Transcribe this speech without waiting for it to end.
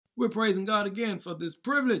We're praising God again for this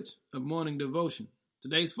privilege of morning devotion.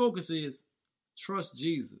 Today's focus is trust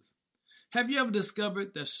Jesus. Have you ever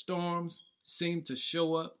discovered that storms seem to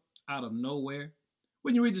show up out of nowhere?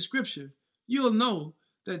 When you read the scripture, you'll know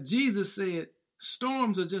that Jesus said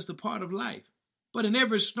storms are just a part of life. But in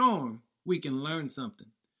every storm, we can learn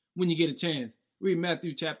something. When you get a chance, read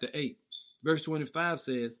Matthew chapter 8, verse 25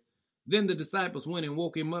 says, "Then the disciples went and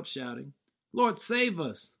woke him up shouting, 'Lord, save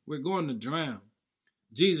us, we're going to drown.'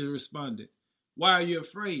 Jesus responded, 'Why are you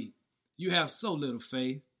afraid? You have so little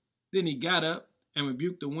faith.' Then he got up and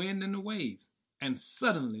rebuked the wind and the waves, and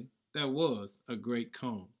suddenly there was a great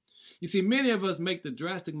calm." You see, many of us make the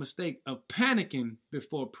drastic mistake of panicking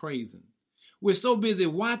before praising. We're so busy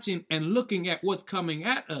watching and looking at what's coming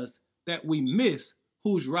at us that we miss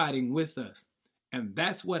who's riding with us. And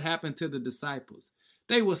that's what happened to the disciples.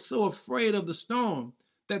 They were so afraid of the storm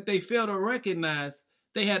that they failed to recognize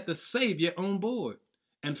they had the Savior on board.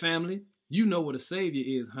 And family, you know what a Savior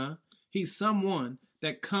is, huh? He's someone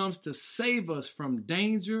that comes to save us from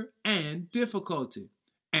danger and difficulty.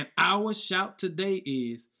 And our shout today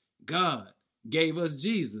is, God gave us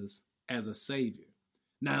Jesus as a Savior.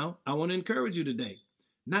 Now, I want to encourage you today,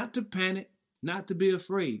 not to panic, not to be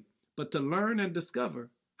afraid, but to learn and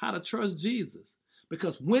discover how to trust Jesus.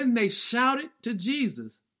 Because when they shouted to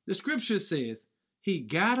Jesus, the scripture says, he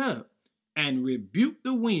got up and rebuked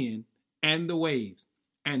the wind and the waves.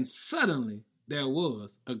 And suddenly there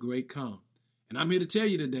was a great calm. And I'm here to tell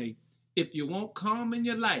you today, if you want calm in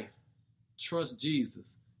your life, trust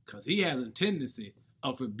Jesus. Because he has a tendency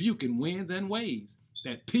of rebuking winds and waves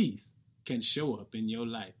that peace can show up in your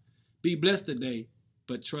life. Be blessed today,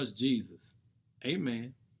 but trust Jesus.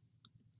 Amen.